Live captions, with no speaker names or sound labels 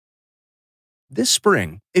This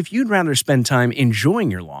spring, if you'd rather spend time enjoying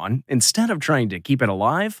your lawn instead of trying to keep it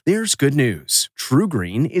alive, there's good news.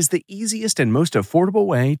 TruGreen is the easiest and most affordable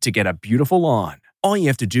way to get a beautiful lawn. All you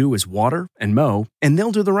have to do is water and mow, and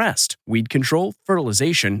they'll do the rest. Weed control,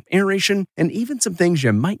 fertilization, aeration, and even some things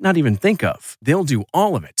you might not even think of. They'll do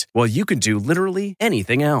all of it, while you can do literally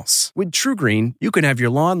anything else. With TruGreen, you can have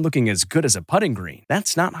your lawn looking as good as a putting green.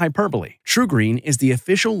 That's not hyperbole. TruGreen is the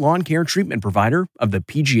official lawn care treatment provider of the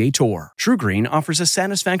PGA Tour. TruGreen offers a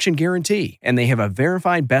satisfaction guarantee, and they have a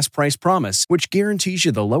verified best price promise, which guarantees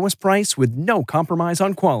you the lowest price with no compromise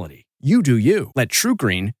on quality. You do you. Let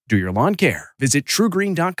TruGreen do your lawn care. Visit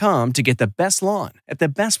TruGreen.com to get the best lawn at the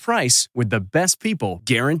best price with the best people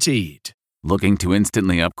guaranteed. Looking to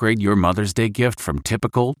instantly upgrade your Mother's Day gift from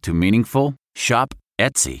typical to meaningful? Shop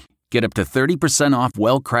Etsy. Get up to 30% off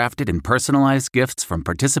well-crafted and personalized gifts from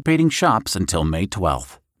participating shops until May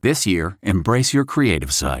 12th. This year, embrace your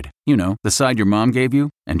creative side. You know, the side your mom gave you.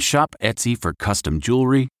 And shop Etsy for custom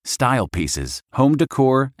jewelry, style pieces, home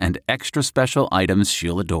decor, and extra special items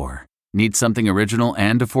she'll adore. Need something original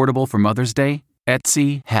and affordable for Mother's Day?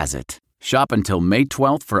 Etsy has it. Shop until May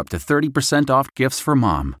 12th for up to 30% off gifts for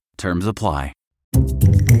mom. Terms apply.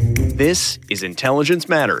 This is Intelligence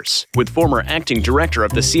Matters with former acting director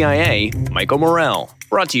of the CIA, Michael Morell.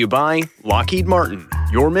 Brought to you by Lockheed Martin.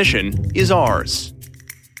 Your mission is ours.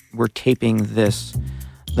 We're taping this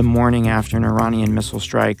the morning after an Iranian missile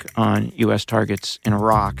strike on U.S. targets in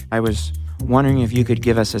Iraq. I was wondering if you could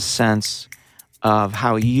give us a sense of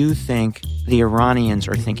how you think the Iranians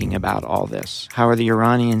are thinking about all this. How are the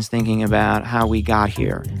Iranians thinking about how we got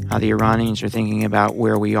here? How the Iranians are thinking about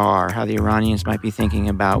where we are? How the Iranians might be thinking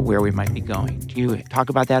about where we might be going? Do you talk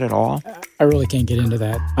about that at all? I really can't get into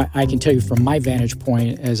that. I can tell you from my vantage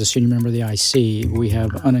point as a senior member of the IC, we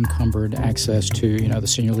have unencumbered access to the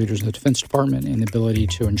senior leaders of the Defense Department and the ability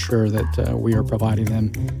to ensure that we are providing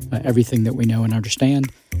them everything that we know and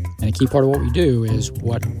understand. And a key part of what we do is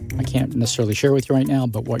what I can't necessarily share with you right now,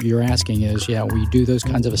 but what you're asking is, we do those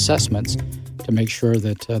kinds of assessments to make sure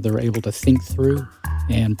that they're able to think through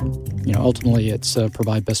and, ultimately it's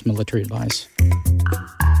provide best military advice.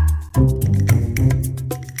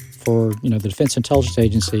 For, the Defense Intelligence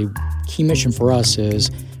Agency, key mission for us is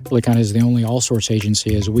really kind of is the only all-source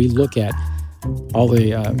agency is we look at all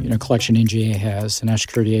the collection NGA has, the National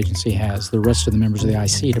Security Agency has, the rest of the members of the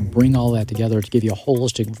IC to bring all that together to give you a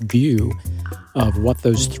holistic view of what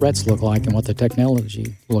those threats look like and what the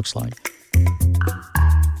technology looks like.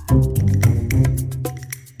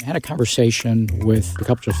 I had a conversation with a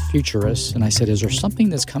couple of futurists, and I said, is there something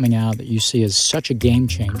that's coming out that you see as such a game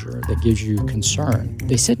changer that gives you concern?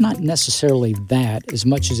 They said not necessarily that as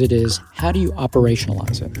much as it is, how do you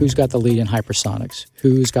operationalize it? Who's got the lead in hypersonics?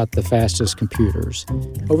 Who's got the fastest computers?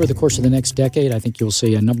 Over the course of the next decade, I think you'll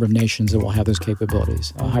see a number of nations that will have those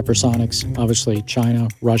capabilities. Hypersonics, obviously China,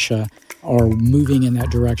 Russia, are moving in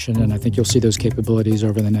that direction, and I think you'll see those capabilities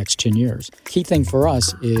over the next 10 years. Key thing for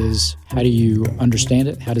us is how do you understand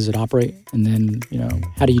it? How does it operate? And then,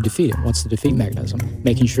 how do you defeat it? What's the defeat mechanism?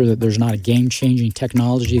 Making sure that there's not a game-changing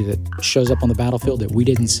technology that shows up on the battlefield that we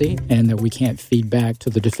didn't see and that we can't feed back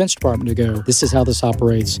to the Defense Department to go, this is how this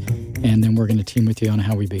operates, and then we're going to team with you on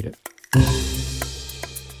how we beat it.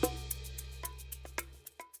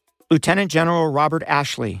 Lieutenant General Robert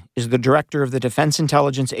Ashley is the director of the Defense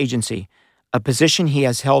Intelligence Agency, a position he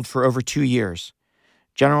has held for over 2 years.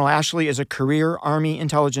 General Ashley is a career Army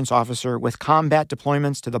intelligence officer with combat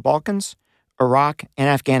deployments to the Balkans, Iraq, and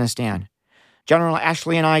Afghanistan. General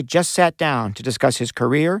Ashley and I just sat down to discuss his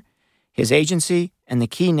career, his agency, and the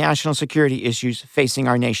key national security issues facing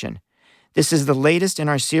our nation. This is the latest in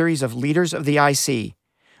our series of Leaders of the IC.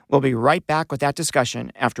 We'll be right back with that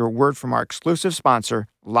discussion after a word from our exclusive sponsor,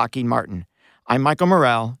 Lockheed Martin. I'm Michael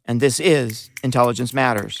Morell, and this is Intelligence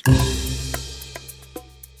Matters.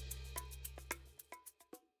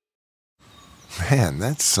 Man,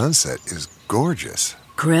 that sunset is gorgeous.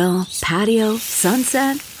 Grill, patio,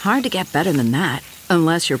 sunset. Hard to get better than that.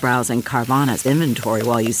 Unless you're browsing Carvana's inventory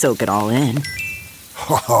while you soak it all in.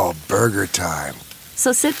 Oh, burger time.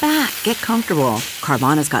 So sit back, get comfortable.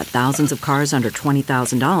 Carvana's got thousands of cars under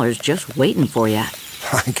 $20,000 just waiting for you.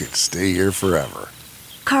 I could stay here forever.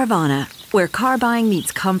 Carvana, where car buying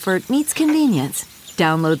meets comfort meets convenience.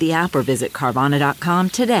 Download the app or visit Carvana.com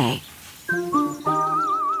today.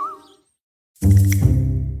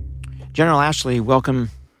 General Ashley, welcome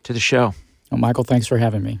to the show. Oh, Michael, thanks for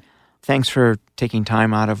having me. Thanks for taking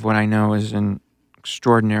time out of what I know is an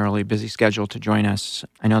extraordinarily busy schedule to join us.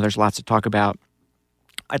 I know there's lots to talk about.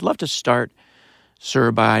 I'd love to start,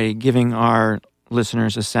 sir, by giving our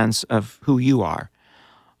listeners a sense of who you are.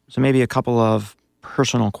 So maybe a couple of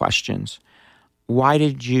personal questions. Why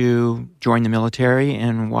did you join the military,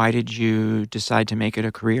 and why did you decide to make it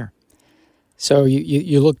a career? So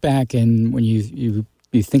you look back, and when you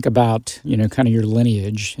think about, kind of your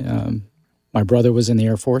lineage, my brother was in the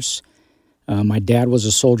Air Force. My dad was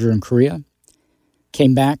a soldier in Korea,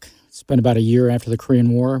 came back, spent about a year after the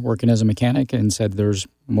Korean War working as a mechanic, and said, there's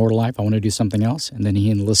more to life. I want to do something else. And then he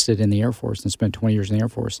enlisted in the Air Force and spent 20 years in the Air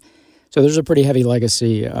Force. So there's a pretty heavy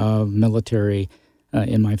legacy of military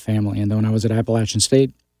in my family. And then when I was at Appalachian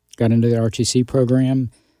State, got into the ROTC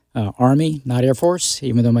program, Army, not Air Force,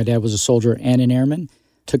 even though my dad was a soldier and an airman.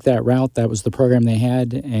 Took that route. That was the program they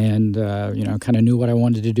had, and, kind of knew what I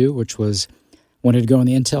wanted to do, which was wanted to go in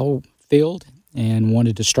the intel field and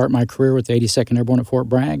wanted to start my career with the 82nd Airborne at Fort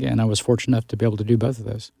Bragg, and I was fortunate enough to be able to do both of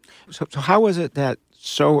those. So how was it that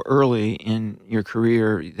so early in your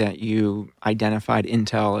career that you identified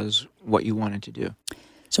intel as what you wanted to do?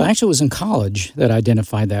 So actually it was in college that I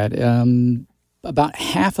identified that. About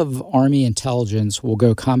half of Army intelligence will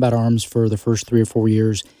go combat arms for the first 3 or 4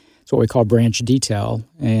 years. It's what we call branch detail,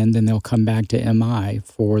 and then they'll come back to MI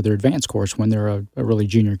for their advanced course when they're a really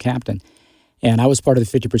junior captain. And I was part of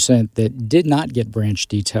the 50% that did not get branch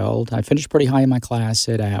detailed. I finished pretty high in my class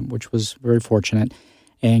at App, which was very fortunate,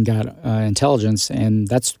 and got intelligence, and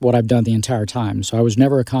that's what I've done the entire time. So I was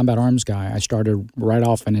never a combat arms guy. I started right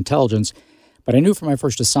off in intelligence, but I knew from my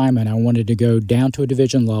first assignment I wanted to go down to a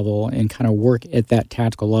division level and kind of work at that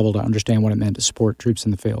tactical level to understand what it meant to support troops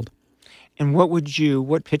in the field. And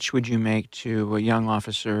what pitch would you make to a young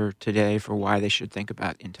officer today for why they should think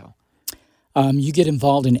about intel? You get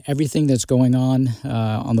involved in everything that's going on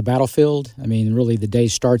the battlefield. I mean, really the day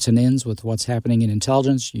starts and ends with what's happening in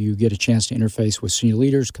intelligence. You get a chance to interface with senior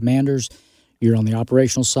leaders, commanders. You're on the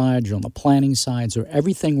operational side. You're on the planning side. So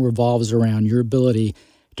everything revolves around your ability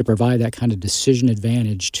to provide that kind of decision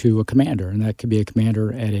advantage to a commander. And that could be a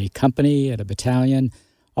commander at a company, at a battalion,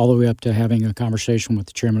 all the way up to having a conversation with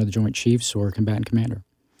the chairman of the Joint Chiefs or a combatant commander.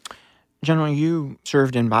 General, you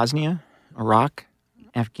served in Bosnia, Iraq,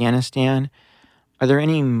 Afghanistan. Are there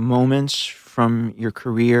any moments from your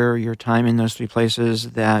career, your time in those 3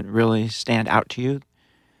 places that really stand out to you?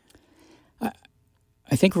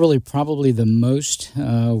 I think really probably the most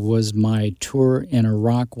was my tour in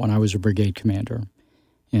Iraq when I was a brigade commander.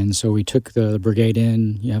 And so we took the brigade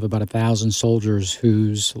in. You have about 1,000 soldiers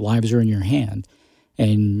whose lives are in your hand.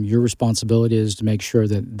 And your responsibility is to make sure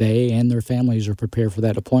that they and their families are prepared for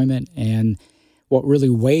that deployment. And what really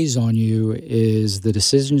weighs on you is the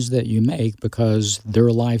decisions that you make, because their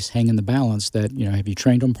lives hang in the balance. That, have you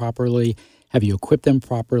trained them properly? Have you equipped them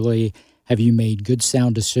properly? Have you made good,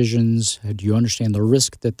 sound decisions? Do you understand the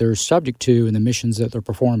risk that they're subject to in the missions that they're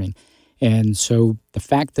performing? And so the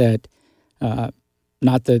fact that,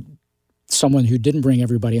 not that someone who didn't bring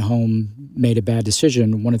everybody home made a bad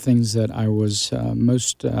decision, one of the things that I was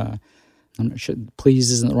most I'm not sure, pleased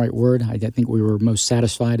isn't the right word. I think we were most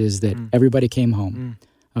satisfied is that everybody came home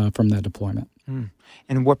from that deployment.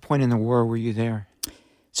 And what point in the war were you there?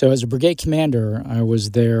 So as a brigade commander, I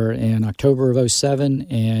was there in October of 2007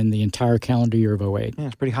 and the entire calendar year of 2008. Yeah,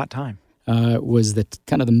 it's a pretty hot time. It was the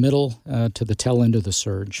kind of the middle to the tail end of the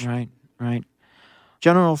surge. Right.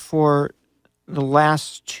 General, for the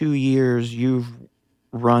last 2 years, you've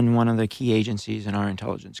run one of the key agencies in our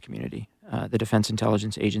intelligence community, the Defense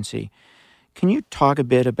Intelligence Agency. Can you talk a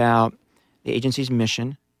bit about the agency's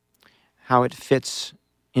mission, how it fits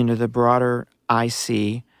into the broader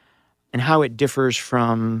IC, and how it differs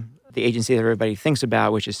from the agency that everybody thinks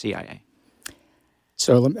about, which is CIA?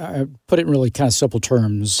 So let me put it in really kind of simple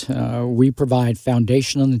terms. We provide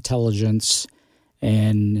foundational intelligence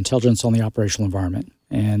and intelligence on the operational environment.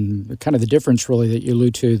 And kind of the difference really that you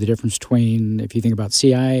allude to, the difference between, if you think about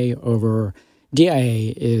CIA over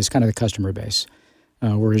DIA, is kind of the customer base.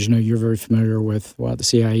 Whereas, you're very familiar with what the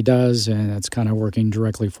CIA does, and that's kind of working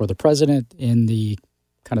directly for the president in the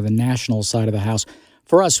kind of the national side of the house.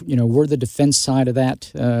 For us, we're the defense side of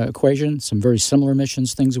that equation, some very similar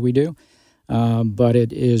missions, things that we do. But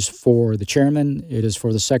it is for the chairman, it is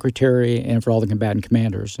for the secretary, and for all the combatant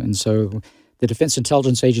commanders. And so the Defense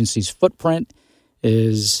Intelligence Agency's footprint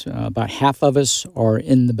is about half of us are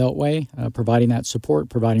in the Beltway, providing that support,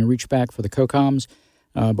 providing reach back for the COCOMs.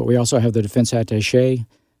 But we also have the Defense Attaché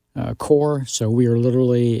Corps. So we are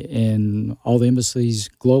literally in all the embassies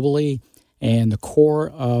globally. And the core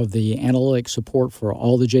of the analytic support for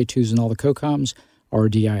all the J2s and all the COCOMs are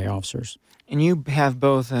DIA officers. And you have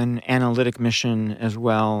both an analytic mission as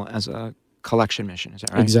well as a collection mission, is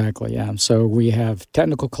that right? Exactly, yeah. So we have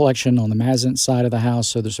technical collection on the MASINT side of the house.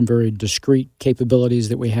 So there's some very discrete capabilities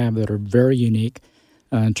that we have that are very unique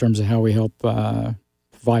in terms of how we help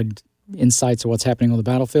provide insights of what's happening on the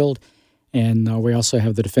battlefield. And we also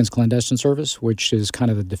have the Defense Clandestine Service, which is kind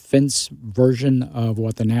of the defense version of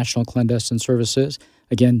what the National Clandestine Service is.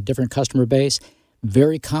 Again, different customer base,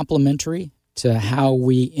 very complementary to how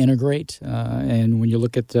we integrate. And when you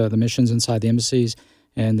look at the missions inside the embassies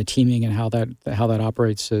and the teaming and how that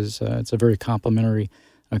operates, it's a very complementary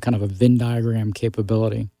kind of a Venn diagram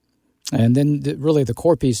capability. And then really the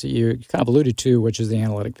core piece that you kind of alluded to, which is the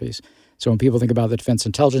analytic piece. So when people think about the Defense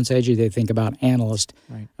Intelligence Agency, they think about analyst.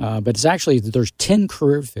 Right. But it's actually, there's 10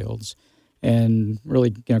 career fields and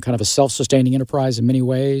really, kind of a self-sustaining enterprise in many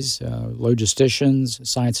ways. Logisticians,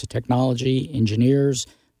 science and technology, engineers,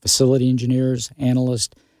 facility engineers,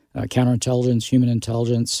 analysts, counterintelligence, human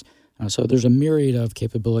intelligence. So there's a myriad of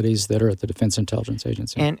capabilities that are at the Defense Intelligence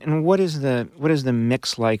Agency. And what is the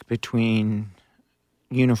mix like between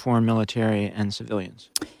uniformed military and civilians?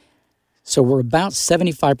 So we're about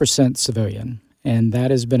 75% civilian, and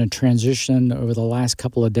that has been a transition over the last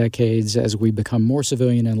couple of decades as we become more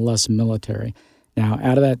civilian and less military. Now,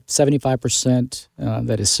 out of that 75%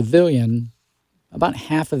 that is civilian, about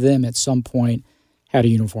half of them at some point had a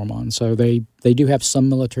uniform on. So they do have some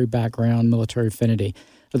military background, military affinity.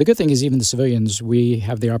 But the good thing is even the civilians, we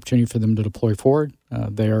have the opportunity for them to deploy forward.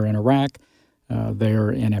 They are in Iraq. They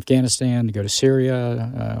are in Afghanistan, to go to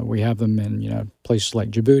Syria. We have them in places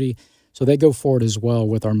like Djibouti. So they go forward as well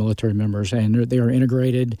with our military members, and they are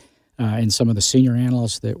integrated in some of the senior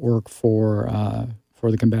analysts that work for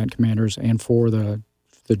the combatant commanders and for the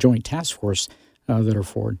Joint Task Force that are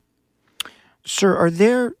forward. Sir, are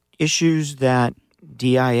there issues that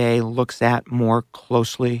DIA looks at more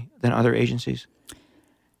closely than other agencies?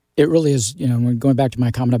 It really is, going back to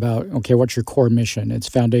my comment about, okay, what's your core mission? It's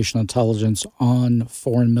foundational intelligence on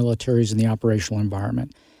foreign militaries in the operational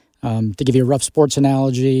environment. To give you a rough sports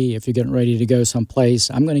analogy, if you're getting ready to go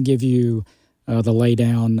someplace, I'm going to give you the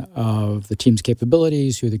laydown of the team's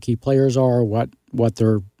capabilities, who the key players are, what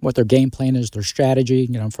their game plan is, their strategy.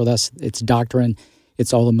 For us, it's doctrine.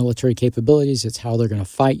 It's all the military capabilities. It's how they're going to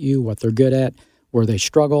fight you, what they're good at, where they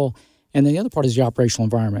struggle. And then the other part is the operational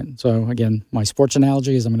environment. So, again, my sports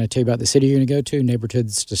analogy is I'm going to tell you about the city you're going to go to,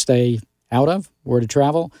 neighborhoods to stay out of, where to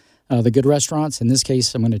travel, the good restaurants. In this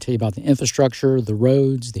case, I'm going to tell you about the infrastructure, the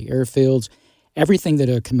roads, the airfields, everything that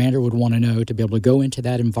a commander would want to know to be able to go into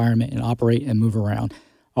that environment and operate and move around.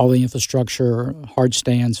 All the infrastructure, hard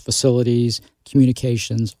stands, facilities,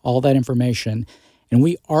 communications, all that information. And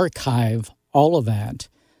we archive all of that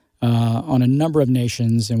on a number of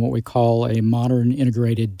nations in what we call a modern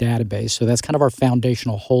integrated database. So that's kind of our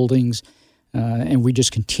foundational holdings. And we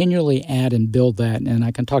just continually add and build that. And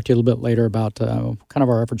I can talk to you a little bit later about kind of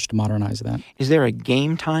our efforts to modernize that. Is there a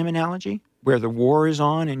game time analogy where the war is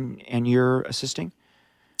on and you're assisting?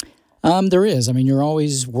 There is. You're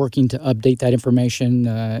always working to update that information.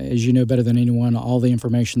 As you know better than anyone, all the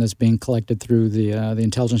information that's being collected through the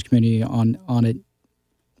intelligence community on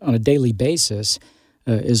a daily basis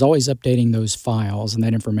is always updating those files and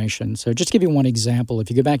that information. So just to give you one example, if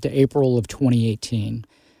you go back to April of 2018,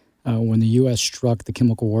 when the U.S. struck the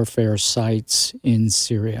chemical warfare sites in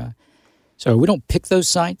Syria. So we don't pick those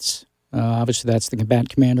sites. Obviously, that's the combatant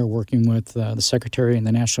commander working with the Secretary and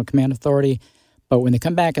the National Command Authority. But when they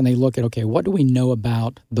come back and they look at, okay, what do we know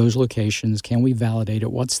about those locations? Can we validate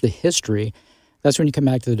it? What's the history? That's when you come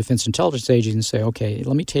back to the Defense Intelligence Agency and say, okay,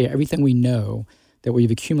 let me tell you everything we know that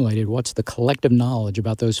we've accumulated. What's the collective knowledge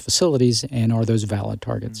about those facilities, and are those valid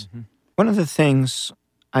targets? Mm-hmm. One of the things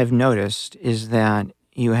I've noticed is that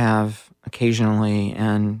you have occasionally,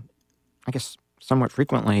 and I guess somewhat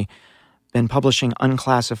frequently, been publishing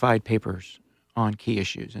unclassified papers on key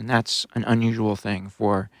issues, and that's an unusual thing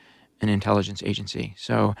for an intelligence agency.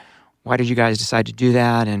 So why did you guys decide to do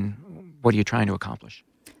that, and what are you trying to accomplish?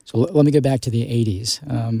 So let me go back to the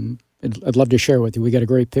 80s. I'd love to share with you. We got a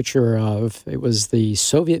great picture of, it was the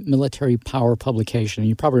Soviet Military Power publication, and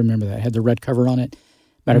you probably remember that. It had the red cover on it.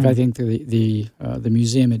 Matter of fact, I think the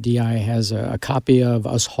museum at DI has a copy of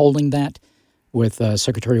us holding that with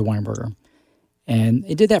Secretary Weinberger. And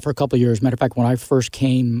it did that for a couple of years. Matter of fact, when I first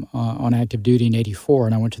came on active duty in 84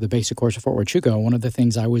 and I went to the basic course at Fort Huachuca, one of the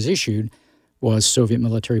things I was issued was Soviet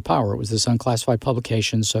Military Power. It was this unclassified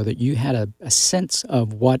publication so that you had a sense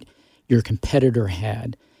of what your competitor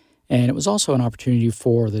had. And it was also an opportunity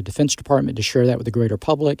for the Defense Department to share that with the greater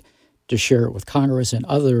public, to share it with Congress and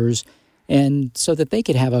others, and so that they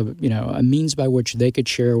could have a means by which they could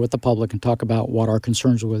share with the public and talk about what our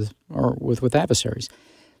concerns with adversaries.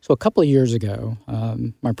 So a couple of years ago,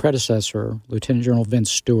 my predecessor, Lieutenant General Vince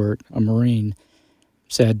Stewart, a Marine,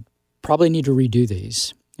 said, probably need to redo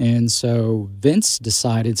these. And so Vince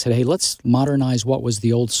said, hey, let's modernize what was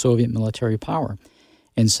the old Soviet military power.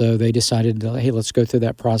 And so they decided, hey, let's go through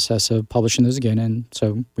that process of publishing those again. And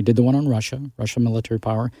so we did the one on Russia military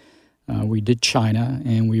power. We did China,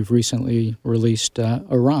 and we've recently released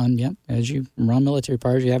Iran. Yep, Iran military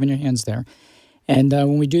power, as you have in your hands there. And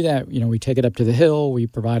when we do that, we take it up to the Hill. We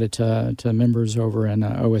provide it to members over in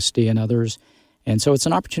OSD and others. And so it's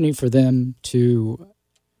an opportunity for them to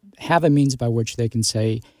have a means by which they can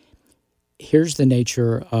say, here's the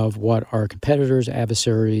nature of what our competitors,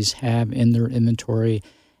 adversaries have in their inventory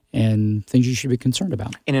and things you should be concerned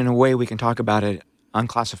about. And in a way, we can talk about it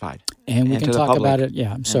unclassified. And we can talk about it,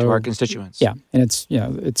 and to our constituents. Yeah, and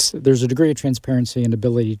it's there's a degree of transparency and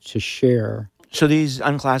ability to share. So these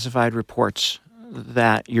unclassified reports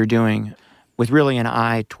that you're doing with really an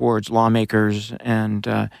eye towards lawmakers and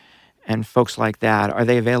folks like that, are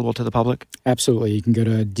they available to the public? Absolutely. You can go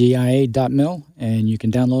to dia.mil and you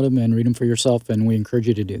can download them and read them for yourself, and we encourage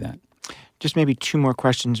you to do that. Just maybe two more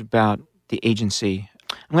questions about the agency.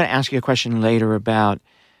 I'm going to ask you a question later about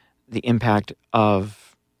the impact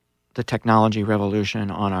of the technology revolution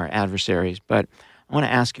on our adversaries, but I want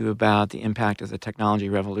to ask you about the impact of the technology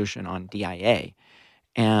revolution on DIA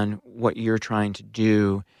and what you're trying to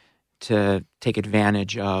do to take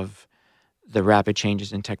advantage of the rapid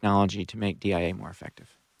changes in technology to make DIA more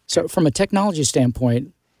effective. So from a technology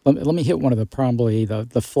standpoint, let me hit one of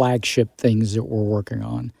the flagship things that we're working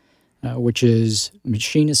on, which is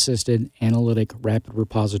Machine-Assisted Analytic Rapid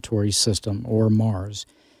Repository System, or MARS.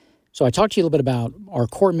 So I talked to you a little bit about our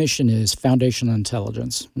core mission is foundational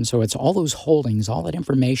intelligence. And so it's all those holdings, all that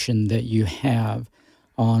information that you have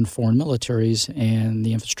on foreign militaries and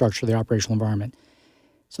the infrastructure, the operational environment.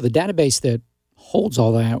 So the database that holds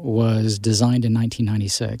all that was designed in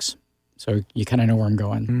 1996. So you kind of know where I'm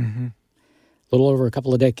going. Mm-hmm. A little over a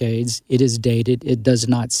couple of decades. It is dated. It does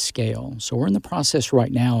not scale. So we're in the process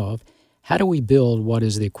right now of how do we build what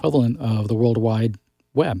is the equivalent of the World Wide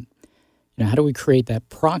Web? How do we create that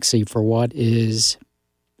proxy for what is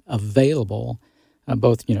available,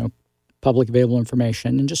 both, public available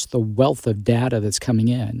information and just the wealth of data that's coming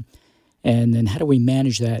in? And then how do we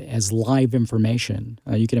manage that as live information?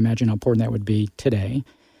 You can imagine how important that would be today.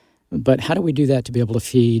 But how do we do that to be able to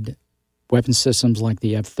feed weapon systems like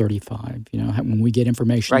the F-35? When we get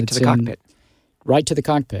information right to the cockpit. Right to the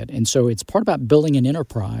cockpit. And so it's part about building an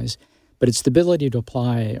enterprise, but it's the ability to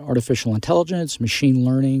apply artificial intelligence, machine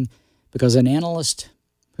learning, because an analyst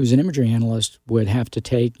who's an imagery analyst would have to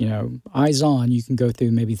take, eyes on, you can go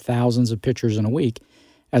through maybe thousands of pictures in a week,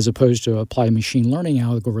 as opposed to apply machine learning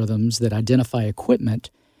algorithms that identify equipment,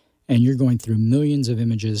 and you're going through millions of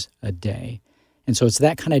images a day. And so it's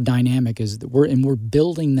that kind of dynamic we're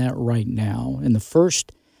building that right now. And the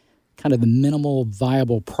first kind of the minimal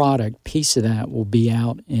viable product piece of that will be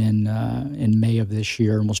out in May of this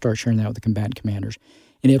year, and we'll start sharing that with the combatant commanders.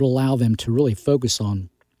 And it'll allow them to really focus on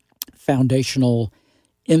foundational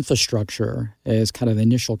infrastructure as kind of the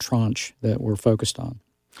initial tranche that we're focused on.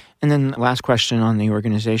 And then last question on the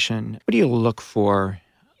organization. What do you look for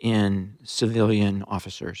in civilian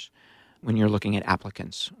officers when you're looking at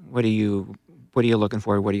applicants? What are you looking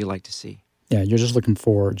for? What do you like to see? Yeah, you're just looking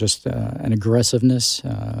for just an aggressiveness,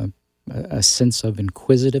 a sense of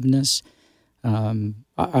inquisitiveness.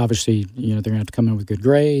 Obviously, they're going to have to come in with good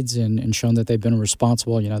grades and shown that they've been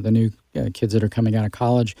responsible, the new kids that are coming out of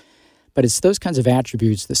college. But it's those kinds of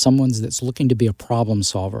attributes that that's looking to be a problem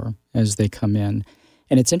solver as they come in.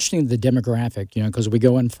 And it's interesting, the demographic, because we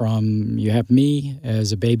go in from, you have me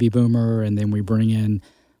as a baby boomer, and then we bring in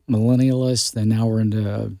millennialists, then now we're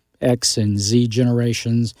into X and Z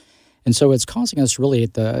generations. And so it's causing us really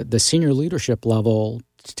at the senior leadership level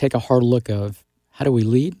to take a hard look of how do we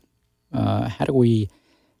lead? How do we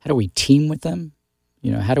team with them?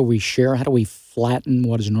 How do we share? How do we flatten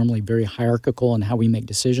what is normally very hierarchical and how we make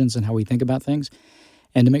decisions and how we think about things?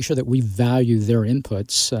 And to make sure that we value their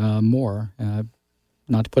inputs more.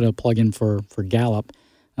 Not to put a plug in for Gallup.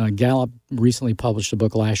 Gallup recently published a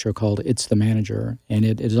book last year called It's the Manager, and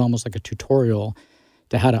it is almost like a tutorial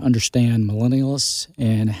to how to understand millennialists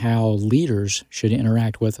and how leaders should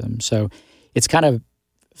interact with them. So it's kind of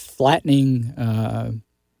flattening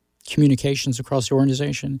communications across the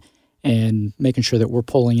organization and making sure that we're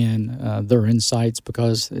pulling in their insights,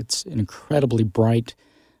 because it's an incredibly bright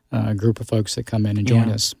group of folks that come in and join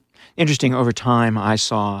us. Interesting, over time I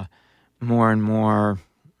saw more and more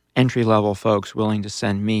entry-level folks willing to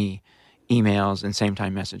send me emails and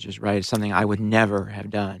same-time messages, right? It's something I would never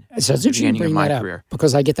have done so it's interesting to bring that up,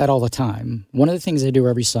 because I get that all the time. One of the things I do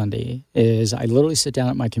every Sunday is I literally sit down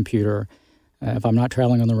at my computer, if I'm not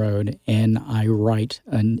traveling on the road, and I write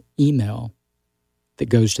an email that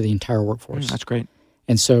goes to the entire workforce. That's great.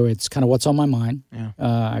 And so it's kind of what's on my mind. Yeah.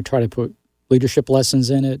 I try to put leadership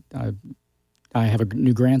lessons in it. I have a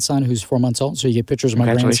new grandson who's 4 months old, so you get pictures of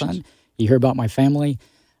my grandson. You hear about my family.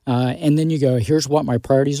 And then you go, here's what my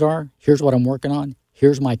priorities are. Here's what I'm working on.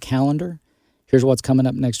 Here's my calendar. Here's what's coming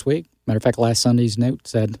up next week. Matter of fact, last Sunday's note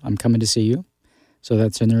said, I'm coming to see you. So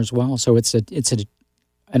that's in there as well. So it's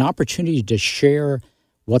an opportunity to share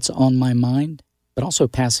what's on my mind, but also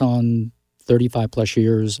pass on 35 plus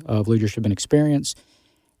years of leadership and experience.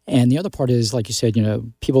 And the other part is, like you said,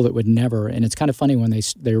 people that would never, and it's kind of funny when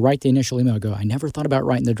they write the initial email, go, I never thought about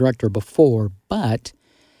writing the director before, but,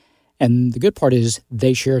 and the good part is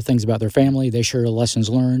they share things about their family, they share lessons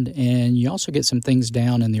learned, and you also get some things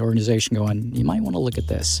down in the organization going, you might want to look at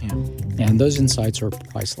this. Yeah. And those insights are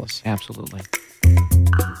priceless. Absolutely.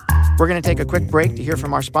 We're going to take a quick break to hear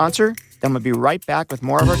from our sponsor, then we'll be right back with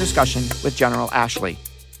more of our discussion with General Ashley.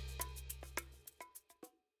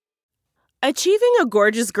 Achieving a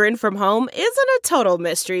gorgeous grin from home isn't a total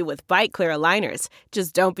mystery with Byte Clear aligners.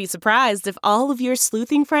 Just don't be surprised if all of your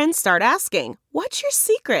sleuthing friends start asking, what's your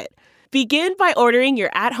secret? Begin by ordering your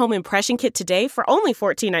at-home impression kit today for only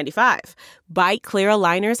 $14.95. Byte Clear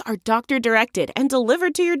aligners are doctor-directed and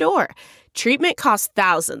delivered to your door. Treatment costs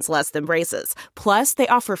thousands less than braces. Plus, they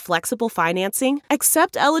offer flexible financing,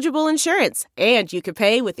 accept eligible insurance, and you can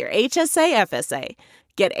pay with your HSA FSA.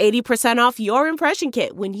 Get 80% off your impression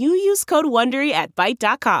kit when you use code WONDERY at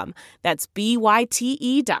Byte.com. That's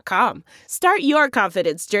BYTE.com. Start your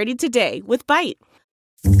confidence journey today with Byte.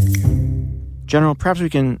 General, perhaps we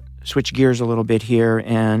can switch gears a little bit here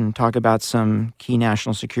and talk about some key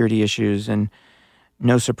national security issues. And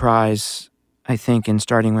no surprise, I think, in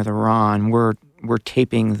starting with Iran, we're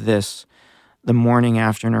taping this the morning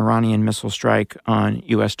after an Iranian missile strike on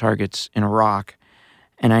U.S. targets in Iraq.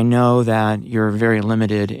 And I know that you're very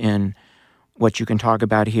limited in what you can talk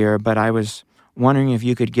about here, but I was wondering if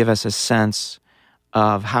you could give us a sense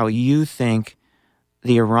of how you think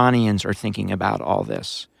the Iranians are thinking about all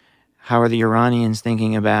this. How are the Iranians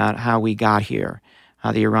thinking about how we got here?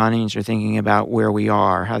 How the Iranians are thinking about where we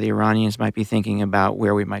are? How the Iranians might be thinking about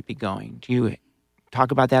where we might be going? Do you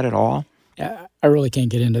talk about that at all? I really can't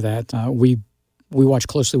get into that. We watch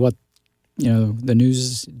closely what the news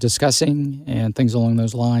is discussing and things along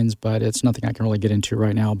those lines, but it's nothing I can really get into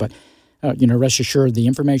right now. But, rest assured, the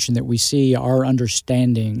information that we see, our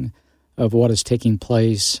understanding of what is taking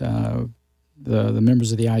place, the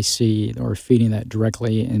members of the IC are feeding that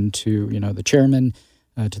directly into, the chairman,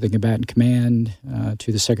 to the combatant command,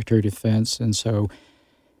 to the Secretary of Defense. And so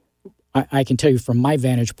I can tell you from my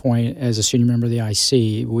vantage point as a senior member of the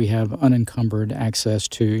IC, we have unencumbered access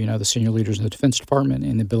to, the senior leaders in the Defense Department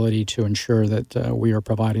and the ability to ensure that we are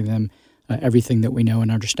providing them everything that we know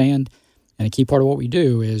and understand. And a key part of what we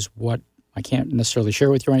do is what I can't necessarily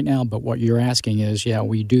share with you right now, but what you're asking is,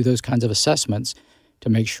 we do those kinds of assessments to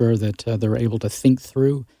make sure that they're able to think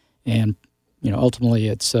through and, ultimately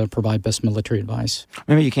it's provide best military advice.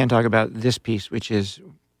 Maybe you can talk about this piece, which is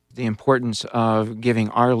the importance of giving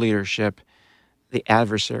our leadership the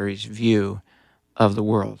adversary's view of the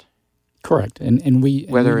world. Correct. And we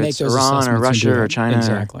whether we it's Iran or Russia or China.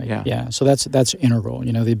 Exactly. Yeah. So that's integral,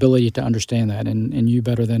 the ability to understand that. And you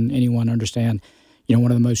better than anyone understand,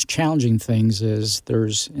 one of the most challenging things is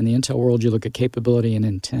there's, in the intel world, you look at capability and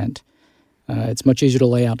intent. It's much easier to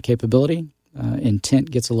lay out capability.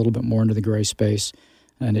 Intent gets a little bit more into the gray space,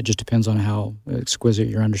 and it just depends on how exquisite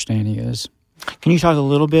your understanding is. Can you talk a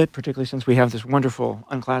little bit, particularly since we have this wonderful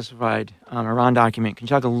unclassified Iran document, can you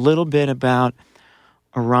talk a little bit about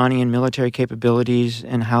Iranian military capabilities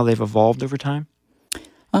and how they've evolved over time?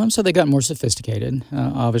 So they got more sophisticated.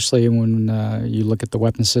 Obviously, when you look at the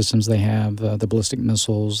weapon systems they have, the ballistic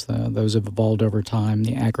missiles, those have evolved over time,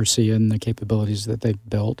 the accuracy and the capabilities that they've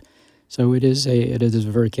built. So it is a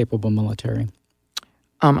very capable military.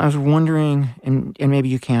 I was wondering, and maybe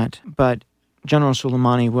you can't, but General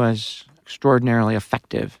Soleimani was extraordinarily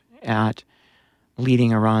effective at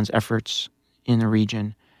leading Iran's efforts in the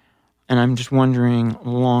region. And I'm just wondering,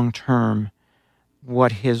 long-term,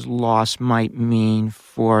 what his loss might mean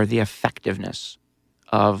for the effectiveness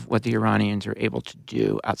of what the Iranians are able to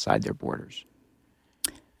do outside their borders.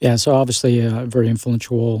 Yeah, so obviously very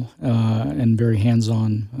influential and very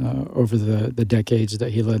hands-on over the decades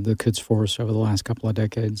that he led the Quds Force over the last couple of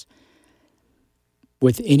decades.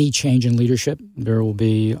 With any change in leadership, there will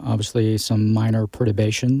be obviously some minor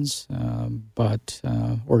perturbations, but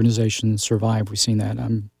organizations survive. We've seen that.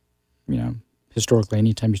 Historically,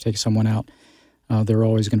 anytime you take someone out, there are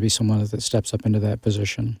always going to be someone that steps up into that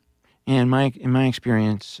position. And in my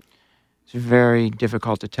experience, it's very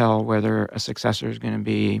difficult to tell whether a successor is going to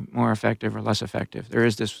be more effective or less effective. There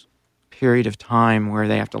is this period of time where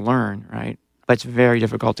they have to learn, right? But it's very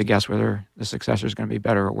difficult to guess whether the successor is going to be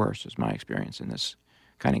better or worse, is my experience in this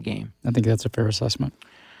kind of game. I think that's a fair assessment.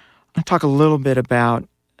 I'll talk a little bit about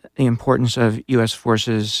the importance of U.S.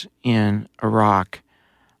 forces in Iraq.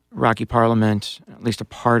 Iraqi parliament, at least a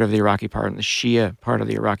part of the Iraqi parliament, the Shia part of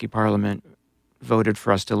the Iraqi parliament, voted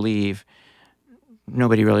for us to leave.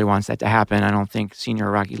 Nobody really wants that to happen. I don't think senior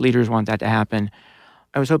Iraqi leaders want that to happen.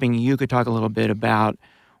 I was hoping you could talk a little bit about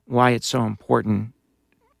why it's so important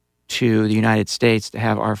to the United States to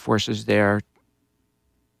have our forces there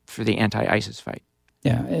for the anti-ISIS fight.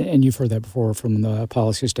 Yeah, and you've heard that before from the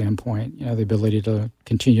policy standpoint. The ability to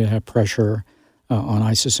continue to have pressure on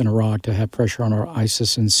ISIS in Iraq, to have pressure on our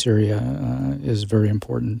ISIS in Syria is very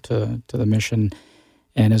important to the mission.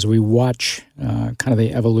 And as we watch kind of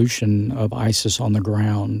the evolution of ISIS on the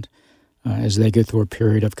ground, as they go through a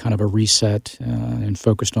period of kind of a reset and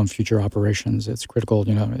focused on future operations, it's critical.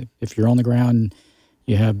 If you're on the ground,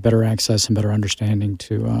 you have better access and better understanding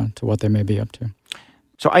to what they may be up to.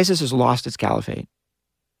 So ISIS has lost its caliphate,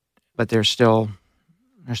 but they're still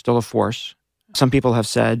a force. Some people have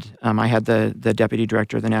said, I had the deputy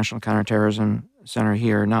director of the National Counterterrorism Center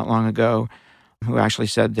here not long ago, who actually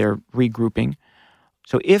said they're regrouping.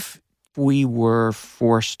 So if we were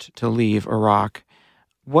forced to leave Iraq,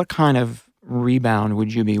 what kind of rebound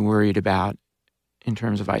would you be worried about in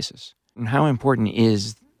terms of ISIS? And how important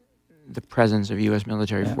is the presence of U.S.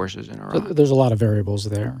 military forces in Iraq? There's a lot of variables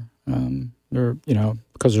there.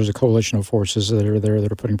 Because there's a coalition of forces that are there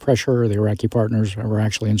that are putting pressure. The Iraqi partners were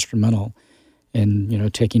actually instrumental in,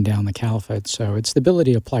 taking down the caliphate. So it's the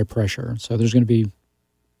ability to apply pressure. So there's going to be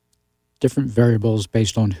different variables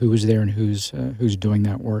based on who is there and who's doing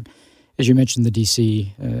that work. As you mentioned, the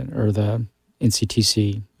DC or the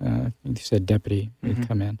NCTC, you said deputy would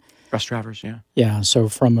come in. Russ Travers, yeah. Yeah, so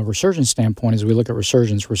from a resurgence standpoint, as we look at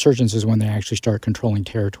resurgence is when they actually start controlling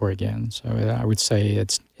territory again. So I would say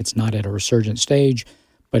it's not at a resurgent stage,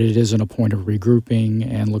 but it is in a point of regrouping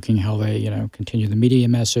and looking how they, continue the media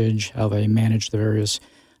message, how they manage the various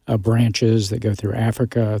branches that go through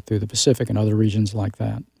Africa, through the Pacific, and other regions like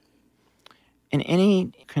that. And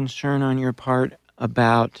any concern on your part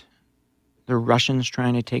about the Russians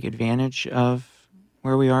trying to take advantage of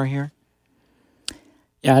where we are here?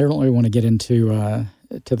 Yeah, I don't really want to get into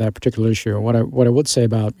to that particular issue. What I would say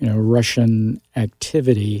about Russian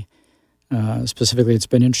activity, specifically, it's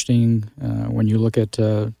been interesting when you look at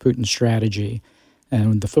Putin's strategy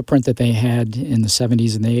and the footprint that they had in the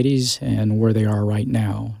 70s and the 80s and where they are right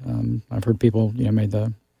now. I've heard people made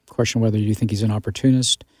the question whether you think he's an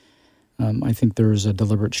opportunist. I think there's a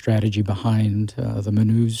deliberate strategy behind the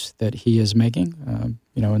maneuvers that he is making.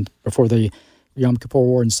 And before the Yom Kippur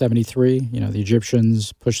War in 73, the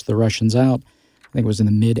Egyptians pushed the Russians out. I think it was in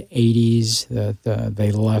the mid-'80s that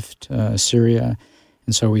they left Syria.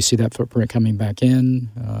 And so we see that footprint coming back in,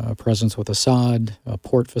 a presence with Assad, a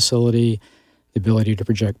port facility, the ability to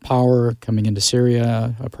project power coming into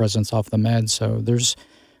Syria, a presence off the Med. So there's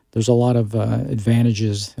a lot of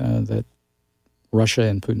advantages that Russia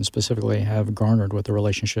and Putin specifically have garnered with the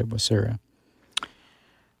relationship with Syria.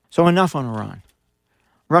 So enough on Iran.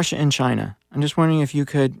 Russia and China. I'm just wondering if you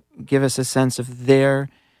could give us a sense of the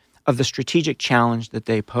strategic challenge that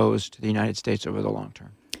they pose to the United States over the long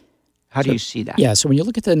term. How do you see that? Yeah, so when you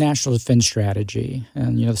look at the National Defense Strategy,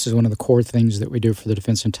 and this is one of the core things that we do for the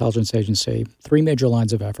Defense Intelligence Agency, 3 major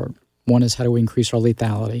lines of effort. One is how do we increase our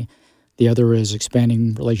lethality? The other is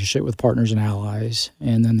expanding relationship with partners and allies.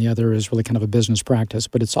 And then the other is really kind of a business practice.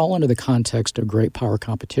 But it's all under the context of great power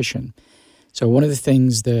competition. So one of the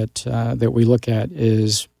things that we look at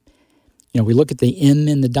is, we look at the M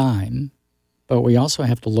and the dime, but we also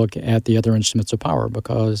have to look at the other instruments of power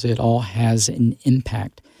because it all has an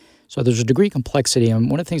impact. So there's a degree of complexity.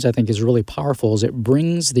 And one of the things I think is really powerful is it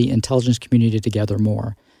brings the intelligence community together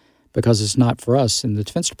more because it's not for us in the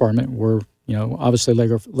Defense Department. We're obviously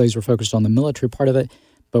laser focused on the military part of it,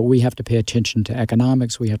 but we have to pay attention to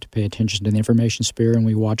economics. We have to pay attention to the information sphere, and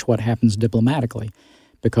we watch what happens diplomatically.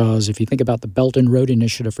 Because if you think about the Belt and Road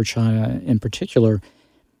Initiative for China in particular,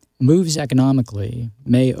 moves economically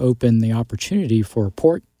may open the opportunity for a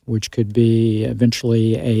port, which could be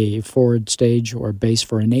eventually a forward stage or base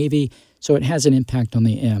for a Navy. So it has an impact on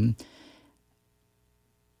the M.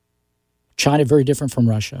 China, very different from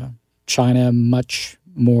Russia. China, much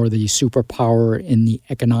more the superpower in the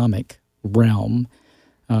economic realm.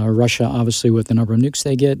 Russia, obviously, with the number of nukes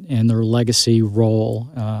they get and their legacy role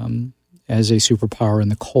as a superpower in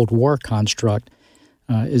the Cold War construct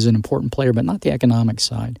is an important player, but not the economic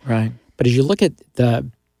side. Right. But as you look at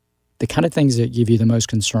the kind of things that give you the most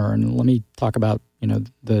concern, let me talk about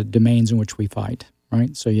the domains in which we fight.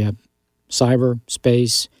 Right. So you have cyber,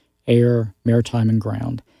 space, air, maritime, and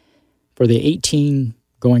ground. For the 18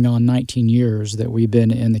 going on 19 years that we've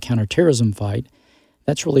been in the counterterrorism fight,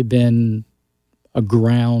 that's really been a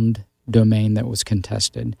ground domain that was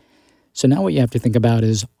contested. So now what you have to think about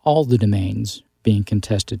is all the domains being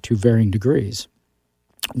contested to varying degrees,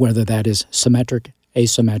 whether that is symmetric,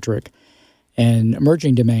 asymmetric, and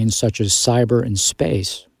emerging domains such as cyber and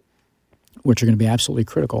space, which are going to be absolutely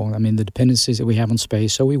critical. I mean, the dependencies that we have on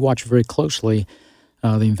space, so we watch very closely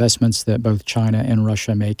the investments that both China and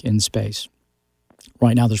Russia make in space.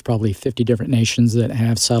 Right now, there's probably 50 different nations that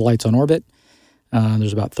have satellites on orbit.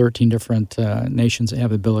 There's about 13 different nations that have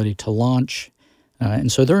the ability to launch.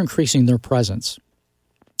 And so they're increasing their presence.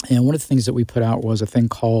 And one of the things that we put out was a thing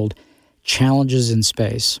called Challenges in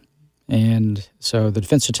Space. And so the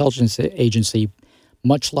Defense Intelligence Agency,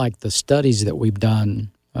 much like the studies that we've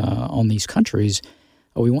done on these countries,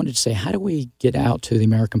 we wanted to say, how do we get out to the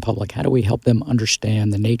American public? How do we help them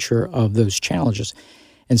understand the nature of those challenges?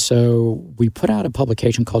 And so we put out a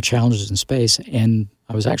publication called Challenges in Space, and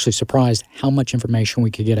I was actually surprised how much information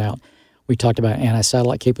we could get out. We talked about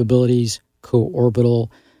anti-satellite capabilities,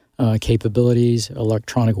 co-orbital capabilities,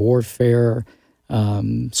 electronic warfare,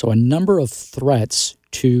 so a number of threats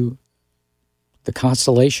to the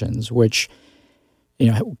constellations, which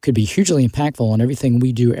could be hugely impactful on everything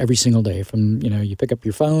we do every single day. From you pick up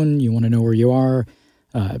your phone, you want to know where you are,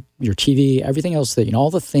 your TV, everything else that all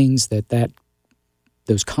the things that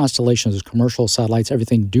those constellations, those commercial satellites,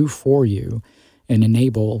 everything do for you and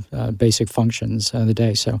enable basic functions of the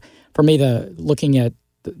day. So for me, looking at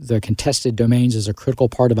the contested domains is a critical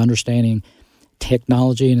part of understanding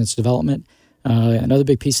technology and its development. Another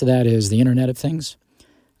big piece of that is the Internet of Things,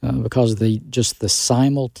 because of the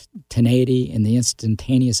simultaneity and the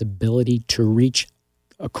instantaneous ability to reach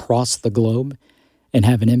across the globe and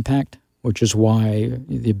have an impact, which is why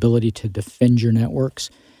the ability to defend your networks,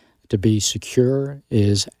 to be secure,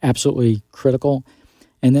 is absolutely critical.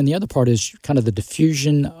 And then the other part is kind of the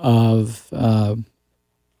diffusion of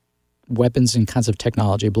weapons and kinds of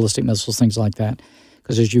technology, ballistic missiles, things like that.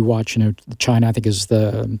 Because as you watch, China, I think, is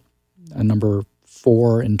the number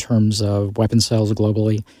 4 in terms of weapon sales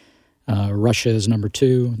globally. Russia is number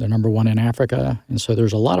 2. They're number 1 in Africa. And so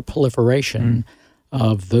there's a lot of proliferation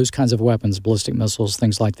of those kinds of weapons, ballistic missiles,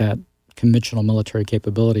 things like that, conventional military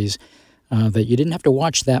capabilities, that you didn't have to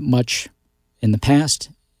watch that much in the past.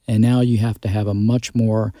 And now you have to have a much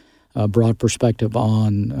more broad perspective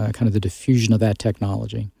on kind of the diffusion of that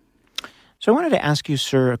technology. So I wanted to ask you,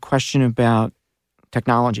 sir, a question about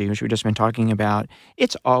technology, which we've just been talking about.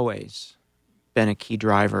 It's always been a key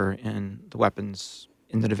driver in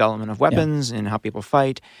the development of weapons and how people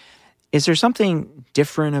fight. Is there something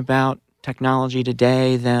different about technology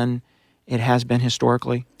today than it has been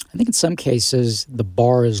historically? I think in some cases the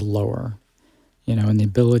bar is lower, and the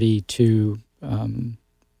ability to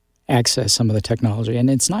access some of the technology. And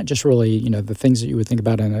it's not just really, the things that you would think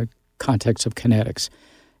about in a context of kinetics.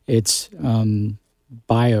 It's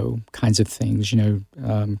bio kinds of things,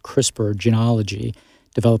 CRISPR, genealogy,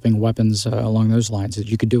 developing weapons along those lines that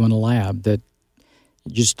you could do in a lab, that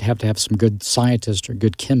you just have to have some good scientists or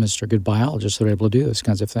good chemists or good biologists that are able to do those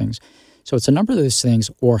kinds of things. So it's a number of those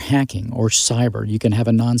things, or hacking, or cyber. You can have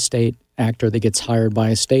a non-state actor that gets hired by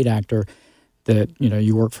a state actor that,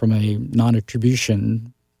 you work from a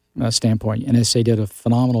non-attribution standpoint. NSA did a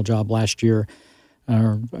phenomenal job last year,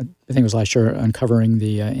 I think it was last year, uncovering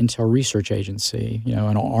the Intel Research Agency,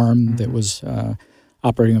 an arm that was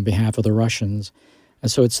operating on behalf of the Russians.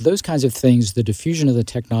 And so it's those kinds of things, the diffusion of the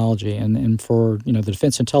technology. And for, the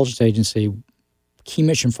Defense Intelligence Agency, key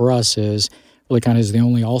mission for us is really kind of as the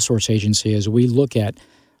only all-source agency, is we look at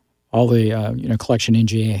all the collection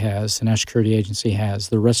NGA has, the National Security Agency has,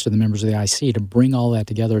 the rest of the members of the IC, to bring all that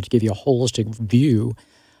together to give you a holistic view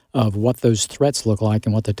of what those threats look like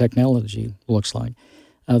and what the technology looks like.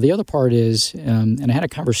 The other part is, and I had a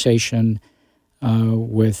conversation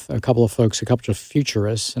with a couple of folks, a couple of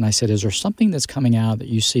futurists, and I said, is there something that's coming out that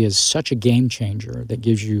you see as such a game changer that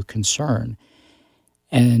gives you concern?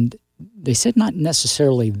 And they said not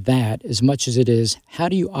necessarily that as much as it is, how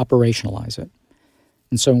do you operationalize it?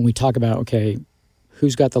 And so when we talk about, okay,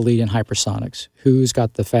 who's got the lead in hypersonics? Who's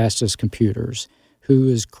got the fastest computers? Who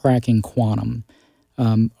is cracking quantum?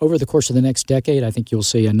 Over the course of the next decade, I think you'll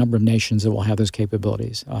see a number of nations that will have those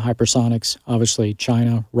capabilities. Hypersonics, obviously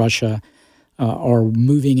China, Russia, are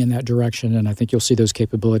moving in that direction, and I think you'll see those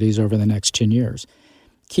capabilities over the next 10 years.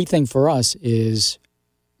 Key thing for us is,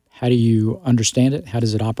 how do you understand it? How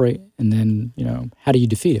does it operate? And then, how do you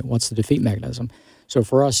defeat it? What's the defeat mechanism? So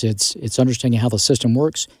for us, it's understanding how the system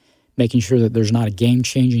works, making sure that there's not a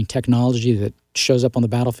game-changing technology that shows up on the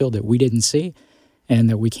battlefield that we didn't see, and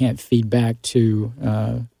that we can't feed back to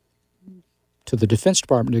the Defense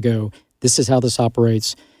Department to go, this is how this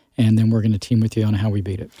operates, and then we're going to team with you on how we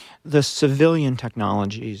beat it. The civilian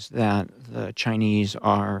technologies that the Chinese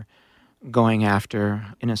are going after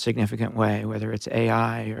in a significant way, whether it's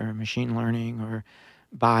AI or machine learning or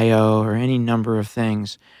bio or any number of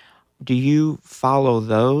things, do you follow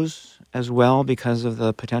those as well because of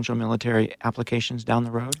the potential military applications down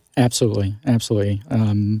the road? Absolutely.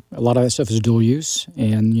 A lot of that stuff is dual use,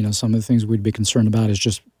 and some of the things we'd be concerned about is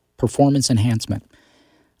just performance enhancement.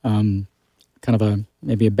 Kind of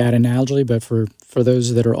maybe a bad analogy, but for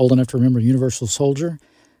those that are old enough to remember Universal Soldier,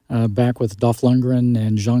 back with Dolph Lundgren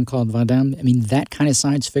and Jean-Claude Van Damme, that kind of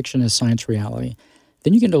science fiction is science reality.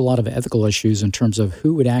 Then you get into a lot of ethical issues in terms of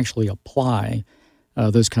who would actually apply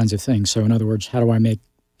those kinds of things. So in other words, how do I make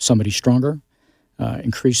somebody stronger,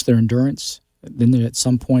 increase their endurance? Then at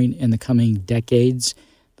some point in the coming decades,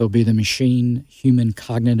 there'll be the machine-human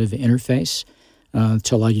cognitive interface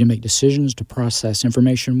to allow you to make decisions, to process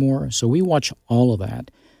information more. So we watch all of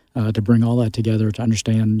that to bring all that together to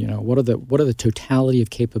understand, what are the totality of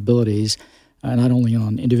capabilities, not only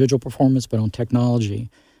on individual performance, but on technology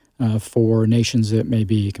for nations that may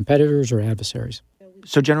be competitors or adversaries.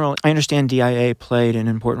 So, General, I understand DIA played an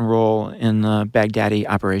important role in the Baghdadi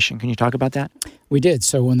operation. Can you talk about that? We did.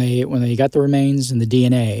 So when they got the remains and the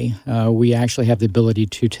DNA, we actually have the ability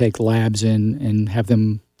to take labs and have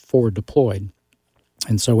them forward deployed.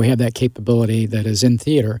 And so we have that capability that is in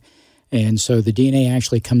theater. And so the DNA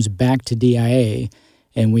actually comes back to DIA,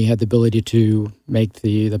 and we had the ability to make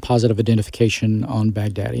the positive identification on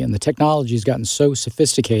Baghdadi. And the technology has gotten so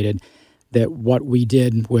sophisticated that what we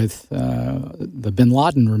did with the bin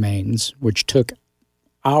Laden remains, which took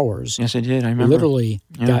hours. Yes, it did. I remember. Literally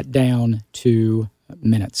got down to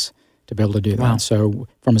minutes to be able to do that. Wow. So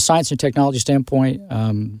from a science and technology standpoint,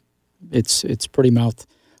 it's pretty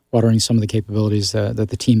mouth-watering some of the capabilities that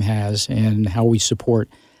the team has and how we support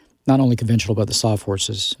not only conventional but the soft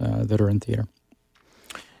forces that are in theater.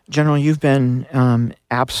 General, you've been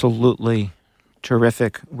absolutely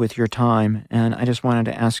terrific with your time, and I just wanted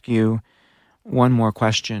to ask you one more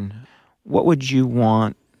question. What would you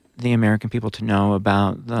want the American people to know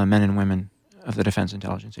about the men and women of the Defense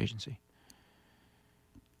Intelligence Agency?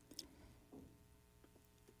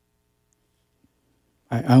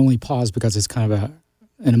 I only pause because it's kind of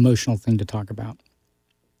an emotional thing to talk about.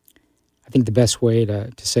 I think the best way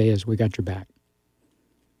to say is we got your back.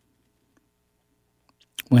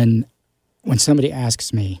 When somebody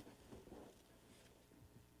asks me,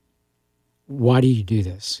 why do you do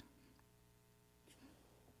this?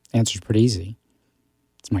 The answer's pretty easy.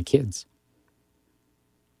 It's my kids.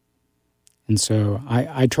 And so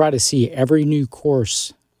I try to see every new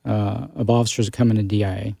course of officers that come into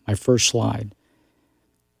DIA. My first slide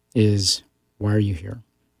is, why are you here?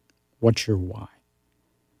 What's your why?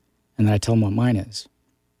 And then I tell them what mine is.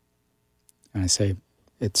 And I say,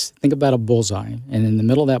 think about a bullseye. And in the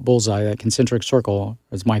middle of that bullseye, that concentric circle,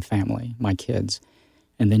 is my family, my kids.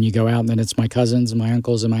 And then you go out, and then it's my cousins and my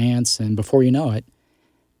uncles and my aunts. And before you know it,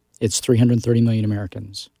 it's 330 million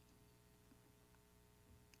Americans.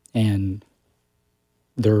 And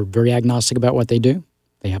they're very agnostic about what they do.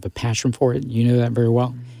 They have a passion for it. You know that very well.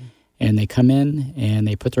 Mm-hmm. And they come in, and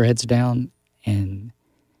they put their heads down, and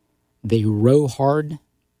they row hard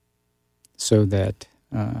so that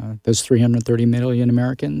those 330 million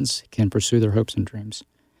Americans can pursue their hopes and dreams.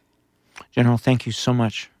 General, thank you so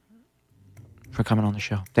much for coming on the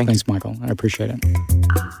show. Thanks, Michael. I appreciate it.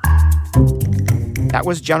 That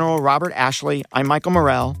was General Robert Ashley. I'm Michael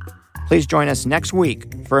Morell. Please join us next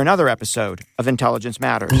week for another episode of Intelligence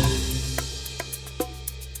Matters.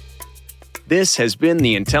 This has been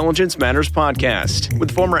the Intelligence Matters podcast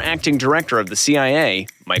with former acting director of the CIA,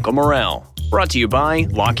 Michael Morell. Brought to you by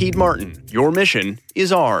Lockheed Martin. Your mission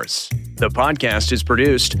is ours. The podcast is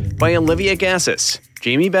produced by Olivia Gassis,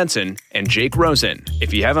 Jamie Benson, and Jake Rosen.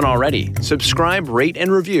 If you haven't already, subscribe, rate,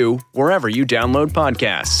 and review wherever you download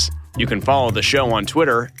podcasts. You can follow the show on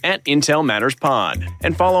Twitter @IntelMattersPod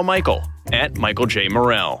and follow Michael @Michael J.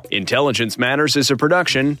 Morell. Intelligence Matters is a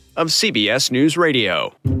production of CBS News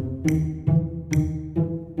Radio.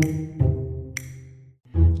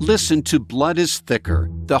 Listen to Blood is Thicker,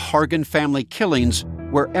 The Hargan Family Killings,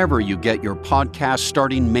 wherever you get your podcasts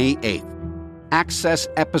starting May 8th. Access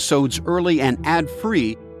episodes early and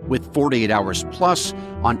ad-free with 48 Hours Plus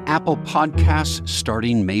on Apple Podcasts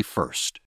starting May 1st.